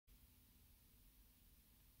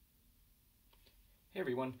Hey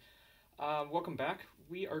everyone, welcome back.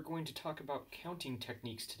 We are going to talk about counting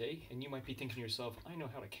techniques today, and you might be thinking to yourself, I know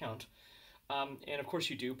how to count. And of course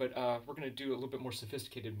you do, but we're going to do a little bit more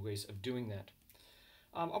sophisticated ways of doing that.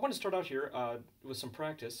 I want to start out here with some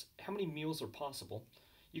practice. How many meals are possible?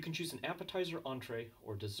 You can choose an appetizer, entree,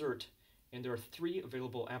 or dessert, and there are 3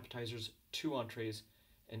 available appetizers, 2 entrees,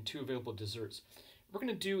 and 2 available desserts. We're going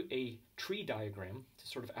to do a tree diagram to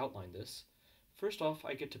sort of outline this. First off,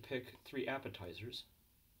 I get to pick 3 appetizers.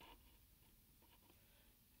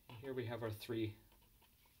 And here we have our 3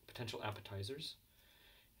 potential appetizers.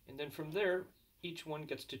 And then from there, each one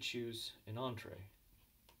gets to choose an entree.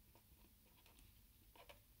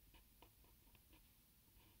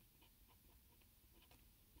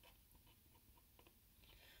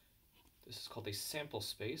 This is called a sample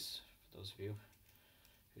space, for those of you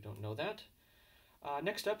who don't know that.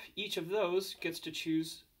 Next up, each of those gets to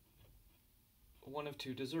choose one of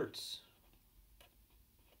 2 desserts.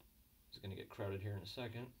 It's going to get crowded here in a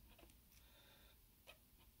second.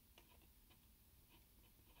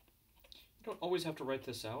 You don't always have to write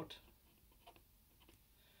this out,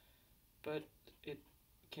 but it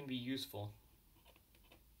can be useful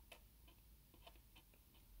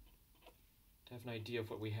to have an idea of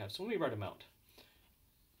what we have. So let me write them out.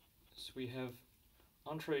 So we have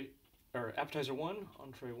appetizer 1,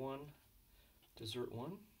 entree 1, dessert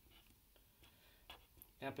 1,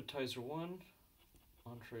 appetizer 1,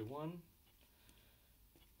 entree 1,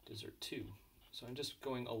 dessert 2. So I'm just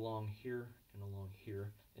going along here and along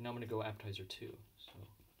here, and now I'm going to go appetizer 2. So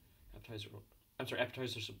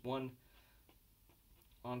appetizer sub 1,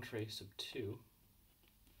 entree sub 2,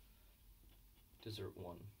 dessert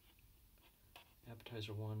 1.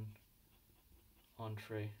 Appetizer 1,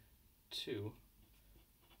 entree 2,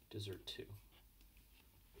 dessert 2.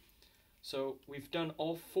 So we've done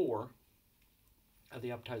all 4 of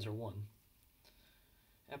the appetizer 1.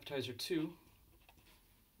 Appetizer 2,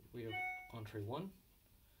 we have entree 1,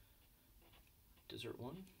 dessert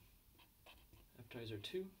 1, appetizer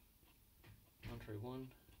 2, entree 1,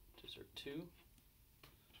 dessert 2,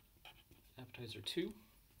 appetizer 2,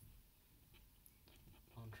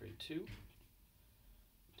 entree 2,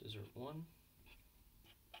 dessert 1,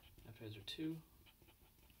 appetizer 2,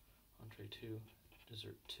 entree 2,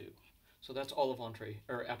 dessert 2. So that's all of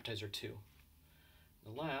appetizer 2.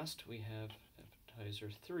 The last, we have appetizer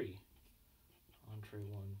 3, entree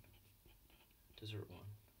 1, dessert 1,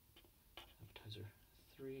 appetizer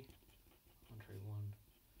 3, entree 1,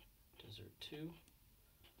 dessert 2,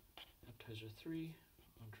 appetizer 3,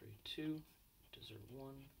 entree 2, dessert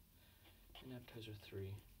 1, and appetizer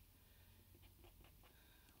 3,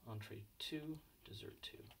 entree 2, dessert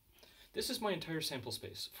 2. This is my entire sample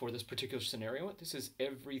space for this particular scenario. This is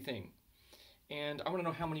everything. And I want to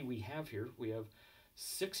know how many we have here. We have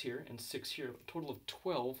 6 here and 6 here, a total of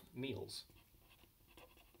 12 meals.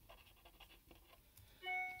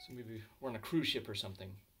 So maybe we're on a cruise ship or something.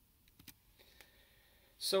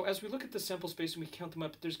 So as we look at the sample space and we count them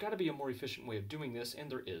up, there's got to be a more efficient way of doing this, and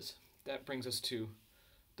there is. That brings us to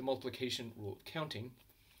the multiplication rule of counting.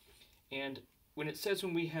 And when it says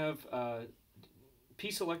when we have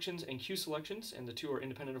P selections and Q selections, and the 2 are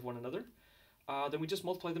independent of one another, then we just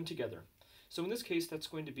multiply them together. So in this case, that's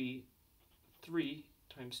going to be 3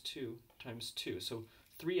 times 2 times 2. So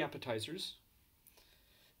 3 appetizers,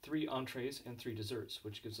 3 entrees, and 3 desserts,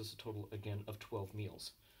 which gives us a total, again, of 12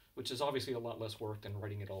 meals, which is obviously a lot less work than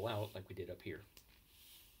writing it all out like we did up here.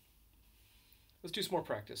 Let's do some more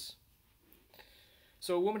practice.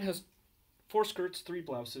 So a woman has 4 skirts, 3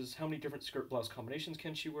 blouses. How many different skirt-blouse combinations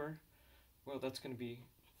can she wear? Well, that's going to be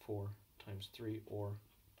 4 times 3, or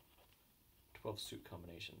 12 suit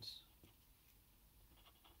combinations.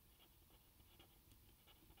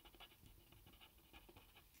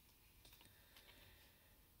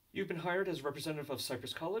 You've been hired as a representative of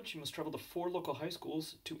Cypress College. You must travel to 4 local high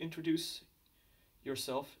schools to introduce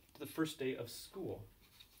yourself to the first day of school.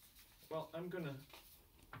 Well, I'm going to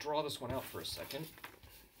draw this one out for a second.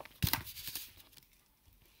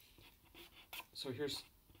 So here's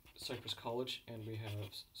Cypress College, and we have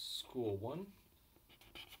School 1,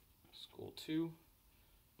 School 2,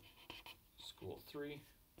 School 3,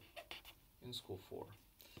 and School 4.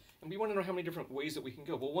 And we want to know how many different ways that we can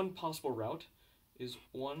go. Well, one possible route is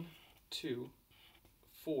 1, 2,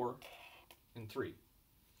 4, and 3.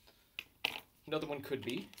 Another one could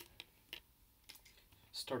be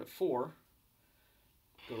start at 4,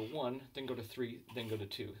 go to 1, then go to 3, then go to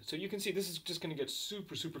 2. So you can see this is just going to get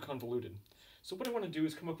super, super convoluted. So what I want to do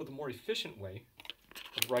is come up with a more efficient way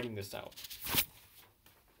of writing this out.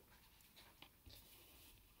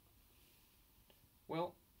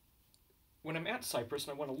 Well, when I'm at Cypress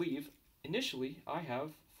and I want to leave, initially I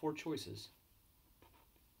have 4 choices.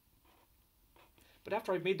 But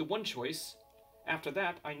after I've made the one choice, after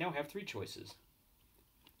that I now have 3 choices.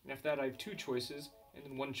 And after that I have 2 choices and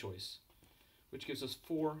then 1 choice, which gives us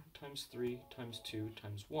 4 times 3 times 2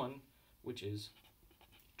 times 1, which is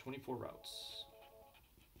 24 routes.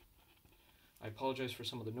 I apologize for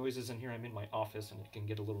some of the noises in here. I'm in my office and it can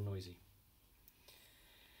get a little noisy.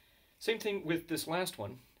 Same thing with this last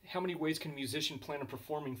one. How many ways can a musician plan on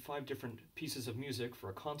performing 5 different pieces of music for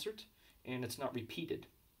a concert and it's not repeated?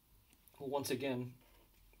 Well, once again,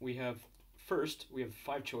 we have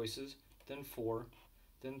 5 choices, then 4,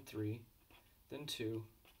 then 3, then 2,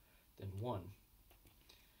 then 1,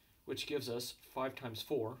 which gives us 5 times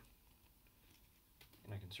 4,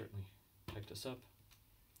 and I can certainly type this up,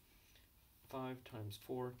 5 times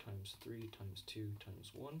 4 times 3 times 2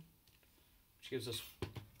 times 1, which gives us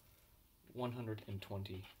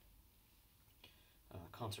 120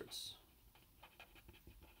 concerts.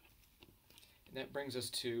 And that brings us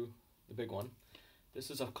to the big one. This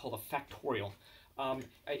is called a factorial.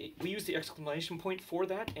 We use the exclamation point for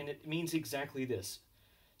that, and it means exactly this.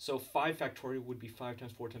 So 5 factorial would be 5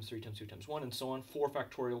 times 4 times 3 times 2 times 1, and so on. 4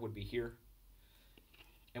 factorial would be here,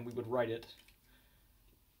 and we would write it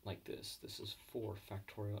like this. This is 4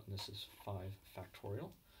 factorial, and this is 5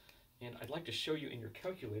 factorial. And I'd like to show you in your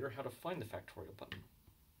calculator how to find the factorial button.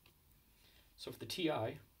 So for the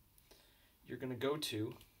TI, you're going to go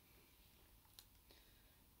to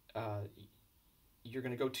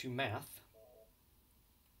math,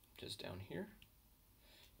 just down here,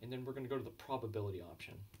 and then we're going to go to the probability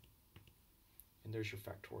option, and there's your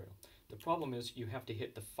factorial. The problem is you have to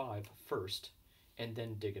hit the 5 first and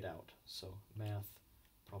then dig it out. So math,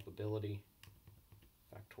 probability,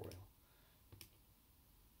 factorial.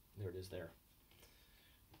 There it is there.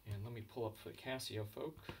 And let me pull up the Casio,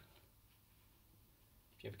 folk.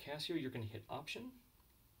 If you have a Casio, you're going to hit option.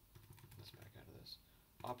 Let's back out of this.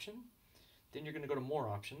 Option. Then you're going to go to more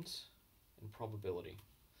options and probability.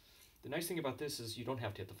 The nice thing about this is you don't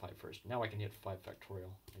have to hit the 5 first. Now I can hit 5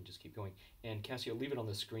 factorial and just keep going. And Casio, leave it on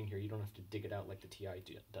the screen here. You don't have to dig it out like the TI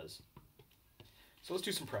does. So let's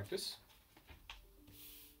do some practice.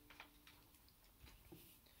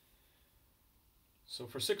 So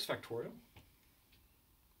for 6 factorial,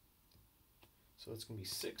 so that's going to be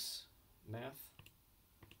 6 math,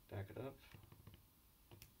 back it up,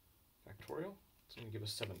 factorial. It's going to give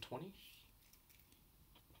us 720.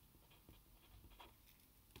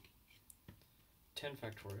 10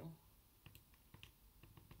 factorial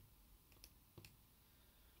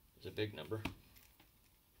is a big number,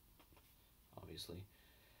 obviously.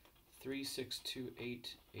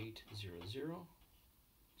 3628800.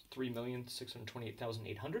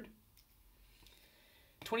 3,628,800.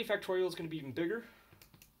 20 factorial is going to be even bigger.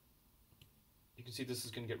 You can see this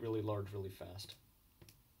is going to get really large really fast.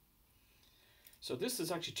 So this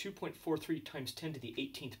is actually 2.43 times 10 to the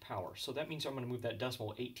 18th power. So that means I'm going to move that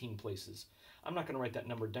decimal 18 places. I'm not going to write that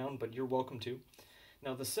number down, but you're welcome to.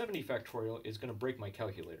 Now the 70 factorial is going to break my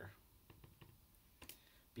calculator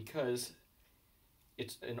because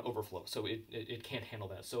it's an overflow, so it can't handle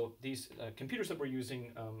that. So these computers that we're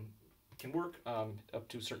using can work up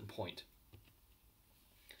to a certain point.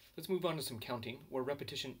 Let's move on to some counting where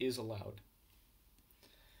repetition is allowed.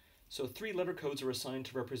 So 3 letter codes are assigned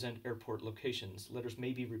to represent airport locations. Letters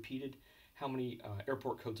may be repeated. How many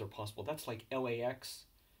airport codes are possible? That's like LAX,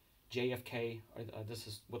 JFK, this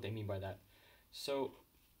is what they mean by that. So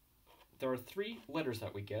there are 3 letters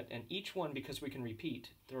that we get, and each one, because we can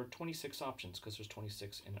repeat, there are 26 options because there's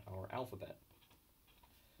 26 in our alphabet.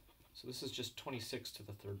 So this is just 26 to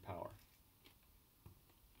the 3rd power.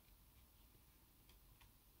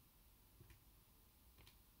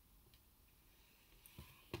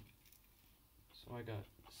 So I got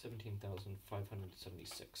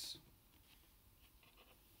 17,576.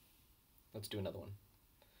 Let's do another one.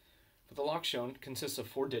 But the lock shown consists of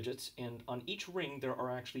 4 digits, and on each ring there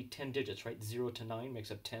are actually 10 digits, right? 0 to 9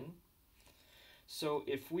 makes up 10. So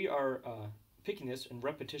if we are picking this and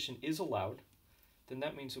repetition is allowed, then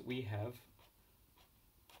that means that we have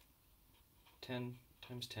 10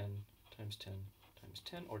 times 10 times 10 times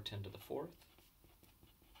 10, or 10 to the 4th.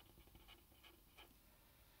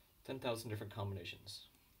 10,000 different combinations.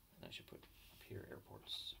 And I should put up here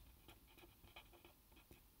airports.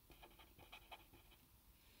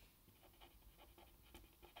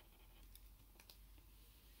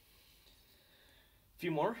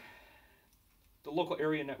 Few more. The local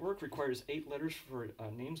area network requires 8 letters for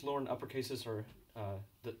names. Lower and uppercases are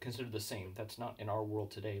considered the same. That's not in our world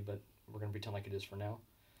today, but we're going to pretend like it is for now.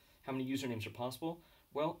 How many usernames are possible?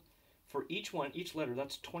 Well, for each one, each letter,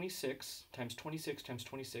 that's 26 times 26 times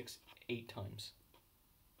 26, 8 times.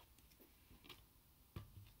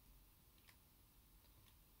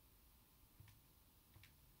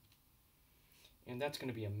 And that's going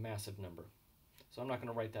to be a massive number. So I'm not going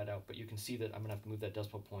to write that out, but you can see that I'm going to have to move that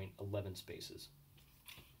decimal point 11 spaces.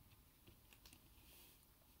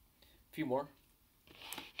 A few more.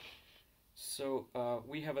 So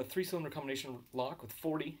we have a 3-cylinder combination lock with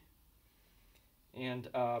 40. And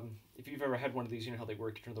if you've ever had one of these, you know how they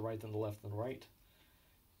work. You turn to the right, then the left, then the right.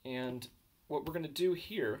 And what we're going to do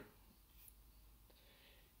here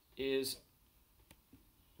is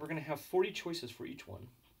we're going to have 40 choices for each one.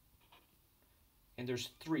 And there's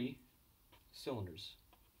 3 cylinders,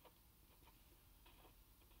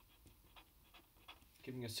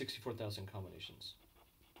 giving us 64,000 combinations.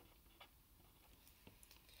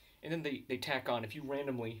 And then they tack on, if you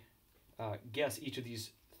randomly guess each of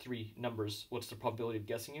these 3 numbers, what's the probability of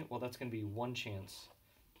guessing it? Well, that's going to be 1 chance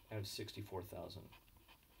out of 64,000.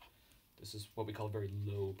 This is what we call a very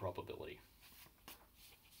low probability.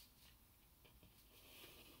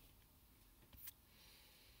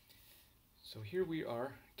 So here we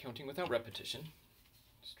are counting without repetition.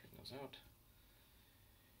 Straighten those out.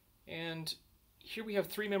 And here we have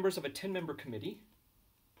 3 members of a 10-member committee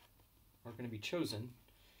are going to be chosen.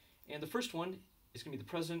 And the first one is going to be the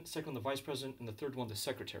president, second one the vice president, and the third one the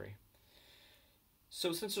secretary.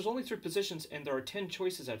 So since there's only 3 positions and there are 10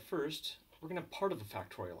 choices at first, we're going to have part of a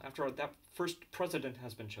factorial. After that first president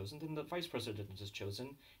has been chosen, then the vice president is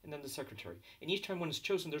chosen, and then the secretary. And each time one is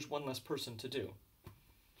chosen, there's 1 less person to do.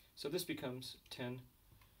 So this becomes 10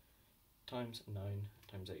 times 9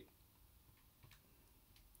 times 8,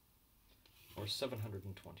 or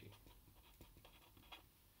 720.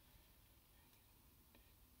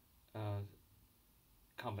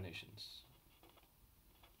 Combinations.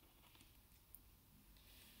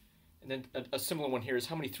 And then a similar one here is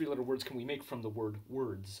how many 3-letter words can we make from the word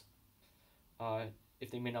words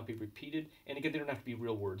if they may not be repeated. And again, they don't have to be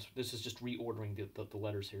real words. This is just reordering the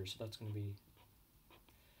letters here. So that's going to be,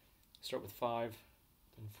 start with 5,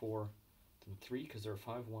 then 4, then 3, because there are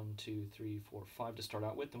 5, 1, 2, 3, 4, 5 to start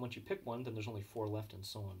out with. And once you pick one, then there's only 4 left, and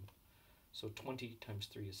so on. So 20 times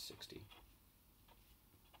 3 is 60.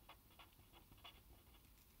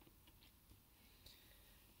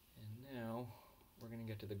 And now we're going to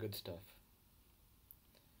get to the good stuff.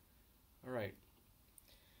 All right.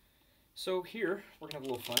 So here, we're going to have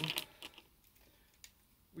a little fun.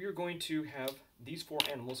 We are going to have these 4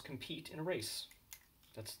 animals compete in a race.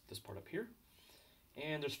 That's this part up here.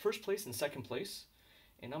 And there's first place and second place.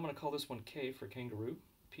 And I'm going to call this one K for kangaroo,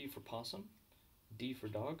 P for possum, D for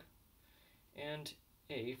dog, and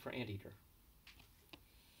A for anteater.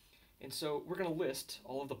 And so we're going to list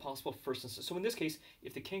all of the possible first and so in this case,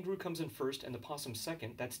 if the kangaroo comes in first and the possum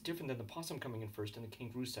second, that's different than the possum coming in first and the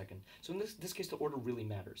kangaroo second. So in this case, the order really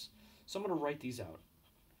matters. So I'm going to write these out.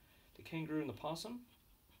 The kangaroo and the possum,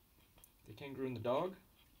 the kangaroo and the dog,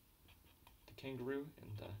 the kangaroo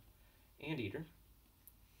and the anteater.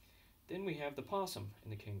 Then we have the possum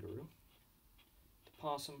and the kangaroo, the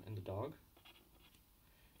possum and the dog,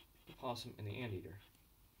 the possum and the anteater.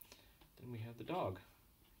 Then we have the dog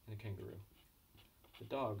and the kangaroo, the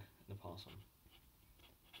dog and the possum,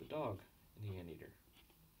 the dog and the anteater.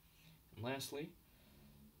 And lastly,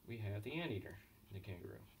 we have the anteater and the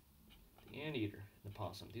kangaroo, the anteater and the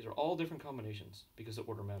possum. These are all different combinations because the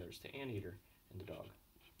order matters, the anteater and the dog.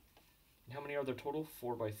 And how many are there total?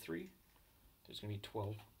 4 by 3. There's going to be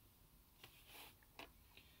 12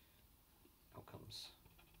 outcomes.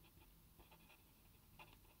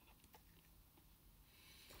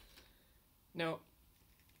 Now,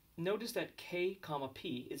 notice that K,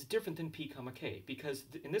 P is different than P, K, because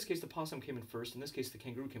in this case the possum came in first, in this case the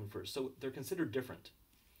kangaroo came in first, so they're considered different.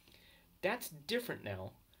 That's different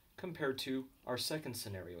now compared to our second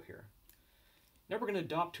scenario here. Now we're going to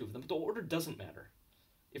adopt 2 of them, but the order doesn't matter.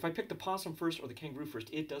 If I pick the possum first or the kangaroo first,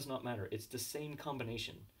 it does not matter. It's the same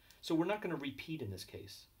combination. So we're not going to repeat in this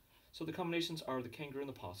case. So the combinations are the kangaroo and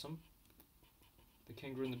the possum, the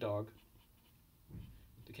kangaroo and the dog,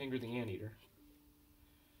 the kangaroo and the anteater.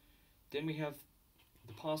 Then we have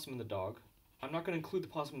the possum and the dog. I'm not going to include the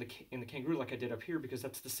possum and the kangaroo like I did up here because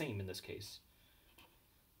that's the same in this case.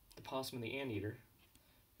 The possum and the anteater.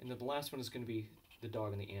 And then the last one is going to be the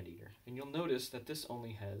dog and the anteater. And you'll notice that this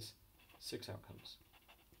only has 6 outcomes.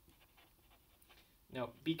 Now,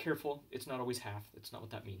 be careful. It's not always half. It's not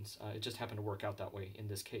what that means. It just happened to work out that way in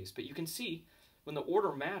this case. But you can see when the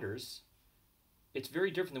order matters, it's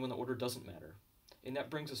very different than when the order doesn't matter. And that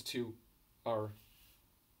brings us to our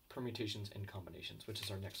permutations and combinations, which is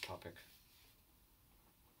our next topic.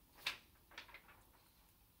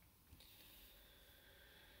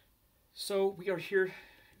 So we are here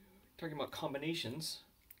talking about combinations.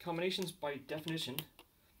 Combinations, by definition,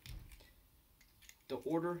 the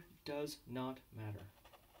order does not matter.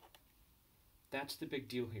 That's the big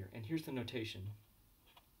deal here. And here's the notation.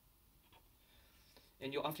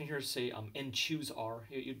 And you'll often hear us say n choose r.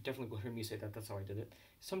 You definitely will hear me say that. That's how I did it.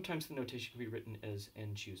 Sometimes the notation can be written as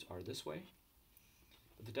n choose r this way.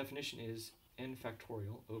 But the definition is n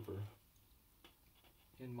factorial over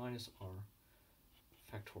n minus r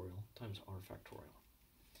factorial times r factorial.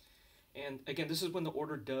 And again, this is when the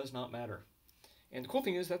order does not matter. And the cool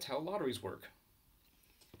thing is that's how lotteries work.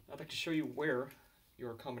 I'd like to show you where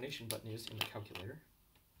your combination button is in the calculator.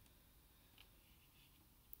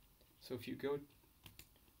 So if you go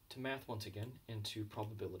to math once again and to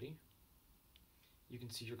probability, you can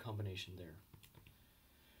see your combination there.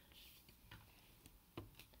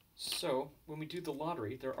 So when we do the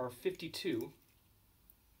lottery, there are 52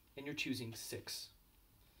 and you're choosing 6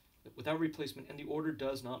 without replacement, and the order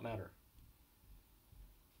does not matter.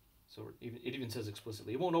 So it even says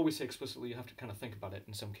explicitly. It won't always say explicitly. You have to kind of think about it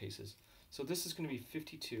in some cases. So this is going to be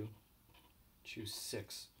 52, choose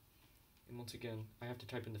 6. And once again, I have to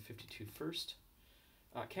type in the 52 first.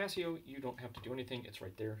 Casio, you don't have to do anything. It's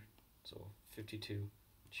right there. So 52,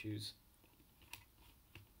 choose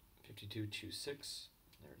 6.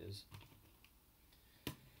 There it is.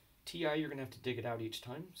 TI, you're going to have to dig it out each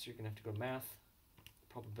time. So you're going to have to go to math,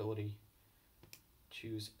 probability,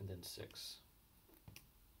 choose, and then 6.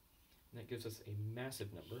 And that gives us a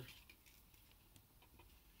massive number,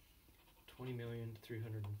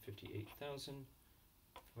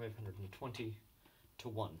 20,358,520 to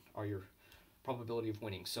 1 are your probability of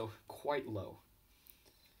winning, so quite low.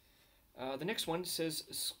 The next one says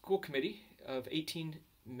school committee of 18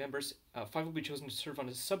 members, 5 will be chosen to serve on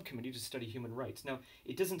a subcommittee to study human rights. Now,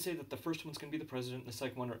 it doesn't say that the first one's going to be the president and the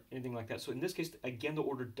second one or anything like that. So in this case, again, the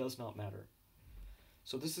order does not matter.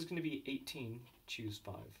 So this is going to be 18, choose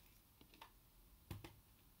 5.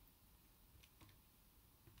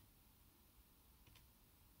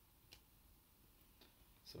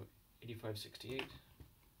 So 8568.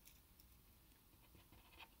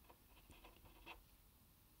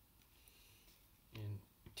 In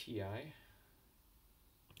TI,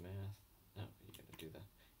 math, no, you gotta do the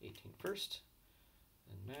 18 first,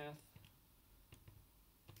 then math,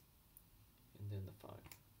 and then the 5.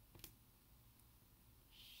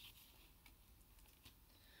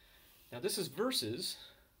 Now this is versus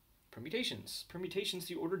permutations. Permutations,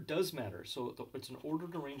 the order does matter, so it's an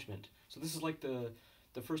ordered arrangement. So this is like the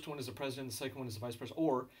first one is the president, the second one is the vice president,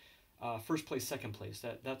 or first place, second place.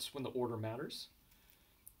 That's when the order matters.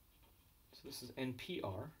 So this is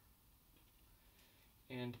NPR,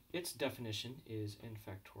 and its definition is n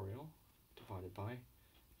factorial divided by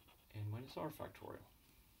n minus r factorial.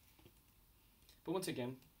 But once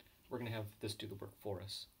again, we're going to have this do the work for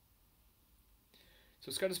us.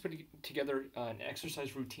 So Scott has put together an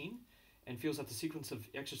exercise routine and feels that the sequence of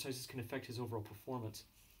exercises can affect his overall performance.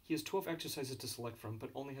 He has 12 exercises to select from, but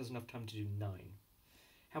only has enough time to do 9.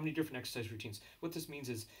 How many different exercise routines? What this means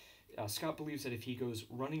is Scott believes that if he goes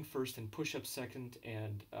running first and push-ups second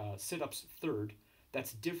and sit-ups third,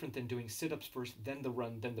 that's different than doing sit-ups first, then the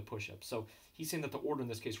run, then the push-ups. So he's saying that the order in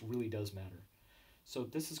this case really does matter. So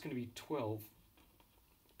this is going to be 12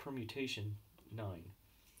 permutation 9.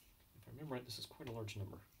 If I remember right, this is quite a large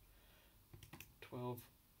number. 12.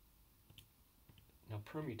 Now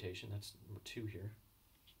permutation, that's number 2 here.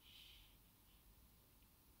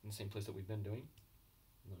 In the same place that we've been doing.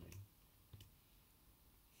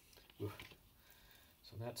 9. Oof.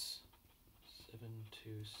 So that's 7,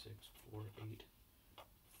 2, 6, 4, 8,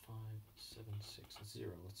 5, 7, 6, 0.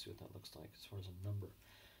 Let's see what that looks like as far as a number.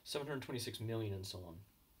 726 million and so on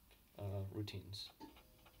routines.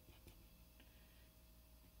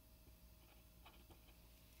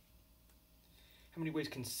 How many ways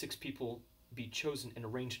can 6 people be chosen and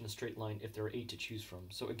arranged in a straight line if there are 8 to choose from?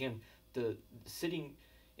 So again, the sitting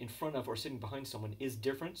in front of or sitting behind someone is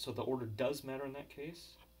different, so the order does matter in that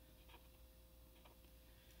case.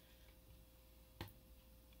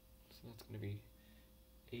 So that's going to be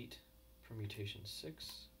 8 permutation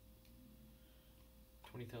 6,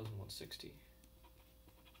 20,160.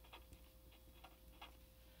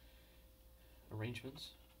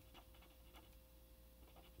 Arrangements.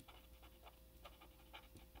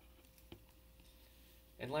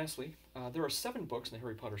 And lastly, there are 7 books in the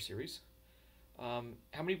Harry Potter series. How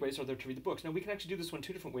many ways are there to read the books? Now, we can actually do this one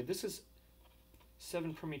 2 different ways. This is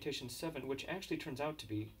 7 permutation 7, which actually turns out to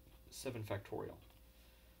be 7 factorial.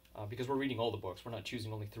 Because we're reading all the books. We're not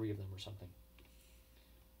choosing only 3 of them or something.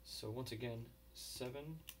 So once again,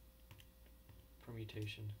 7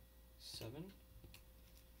 permutation 7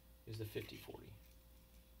 is the 5040.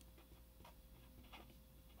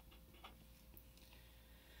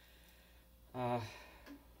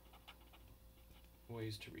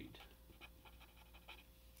 Ways to read.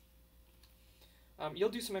 You'll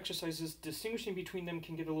do some exercises. Distinguishing between them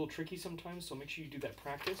can get a little tricky sometimes, so make sure you do that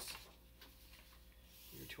practice.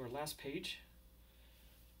 We're to our last page.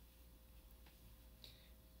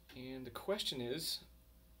 And the question is,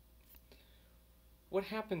 what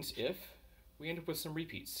happens if we end up with some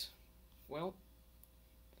repeats? Well,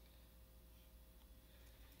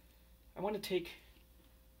 I want to take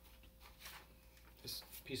this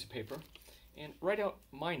piece of paper and write out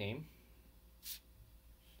my name,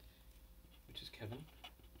 which is Kevin.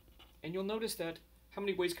 And you'll notice that how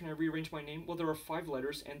many ways can I rearrange my name? Well, there are 5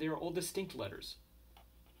 letters, and they are all distinct letters.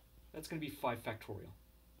 That's going to be 5 factorial,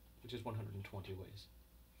 which is 120 ways.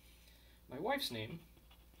 My wife's name,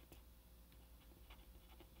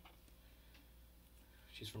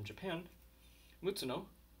 she's from Japan, Mutsuno,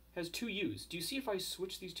 has 2 U's. Do you see if I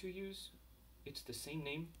switch these 2 U's, it's the same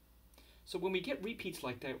name? So when we get repeats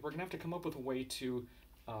like that, we're going to have to come up with a way to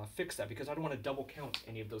fix that, because I don't want to double count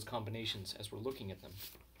any of those combinations as we're looking at them.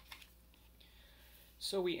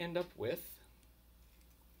 So we end up with,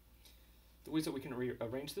 the ways that we can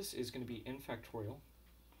rearrange this is going to be n factorial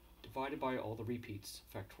divided by all the repeats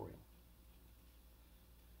factorial.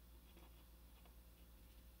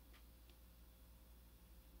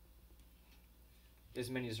 As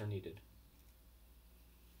many as are needed.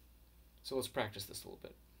 So let's practice this a little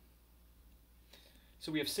bit.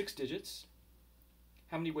 So we have 6 digits.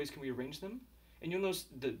 How many ways can we arrange them? And you'll notice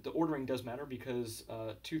the ordering does matter, because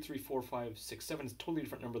 2, 3, 4, 5, 6, 7 is a totally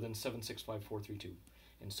different number than 7, 6, 5, 4, 3, 2,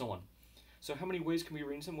 and so on. So how many ways can we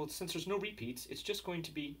arrange them? Well, since there's no repeats, it's just going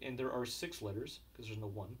to be, and there are 6 letters, because there's no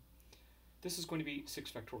 1, this is going to be 6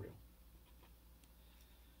 factorial.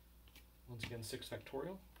 Once again, 6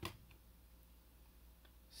 factorial.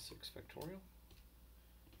 6 factorial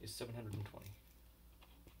is 720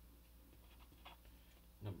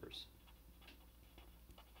 numbers.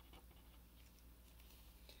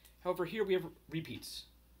 However, here we have repeats.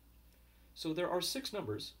 So there are 6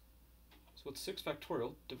 numbers, so it's 6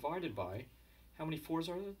 factorial divided by, how many 4s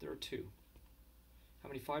are there? There are 2. How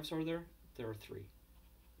many 5s are there? There are 3.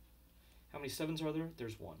 How many 7s are there?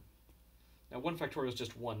 There's 1. Now 1 factorial is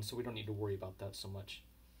just 1, so we don't need to worry about that so much.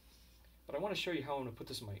 But I want to show you how I'm going to put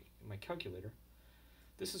this in my calculator.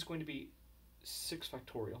 This is going to be 6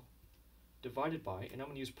 factorial divided by, and I'm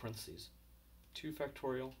going to use parentheses, 2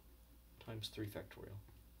 factorial times 3 factorial.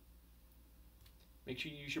 Make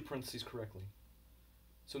sure you use your parentheses correctly.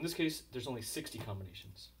 So in this case, there's only 60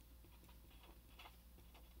 combinations.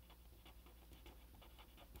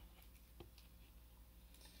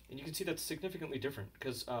 And you can see that's significantly different,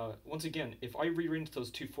 because once again, if I rearrange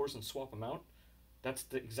those 2 4s and swap them out, that's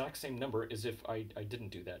the exact same number as if I didn't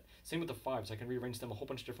do that. Same with the 5s. I can rearrange them a whole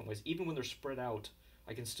bunch of different ways. Even when they're spread out,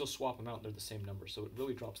 I can still swap them out and they're the same number. So it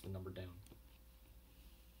really drops the number down.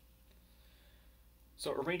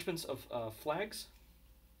 So arrangements of flags.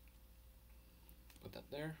 Put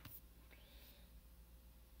that there.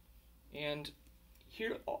 And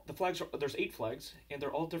here, the flags are, there's 8 flags, and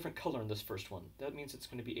they're all different color in this first one. That means it's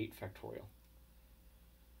going to be 8 factorial,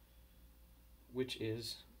 which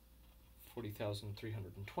is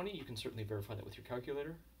 40,320. You can certainly verify that with your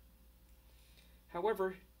calculator.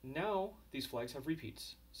 However, now these flags have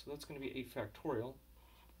repeats. So that's going to be 8 factorial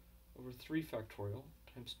over 3 factorial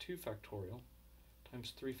times 2 factorial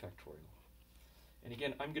times 3 factorial. And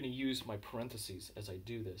again, I'm going to use my parentheses as I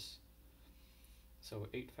do this. So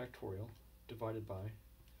 8 factorial divided by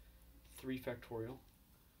 3 factorial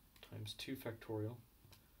times 2 factorial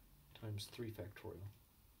times 3 factorial,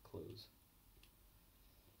 close.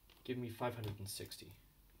 Give me 560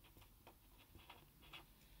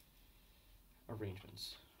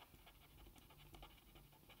 arrangements.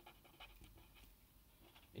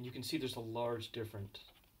 And you can see there's a large difference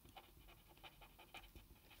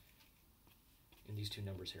in these 2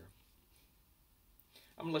 numbers here.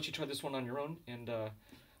 I'm going to let you try this one on your own, and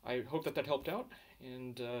I hope that helped out,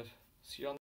 and see you on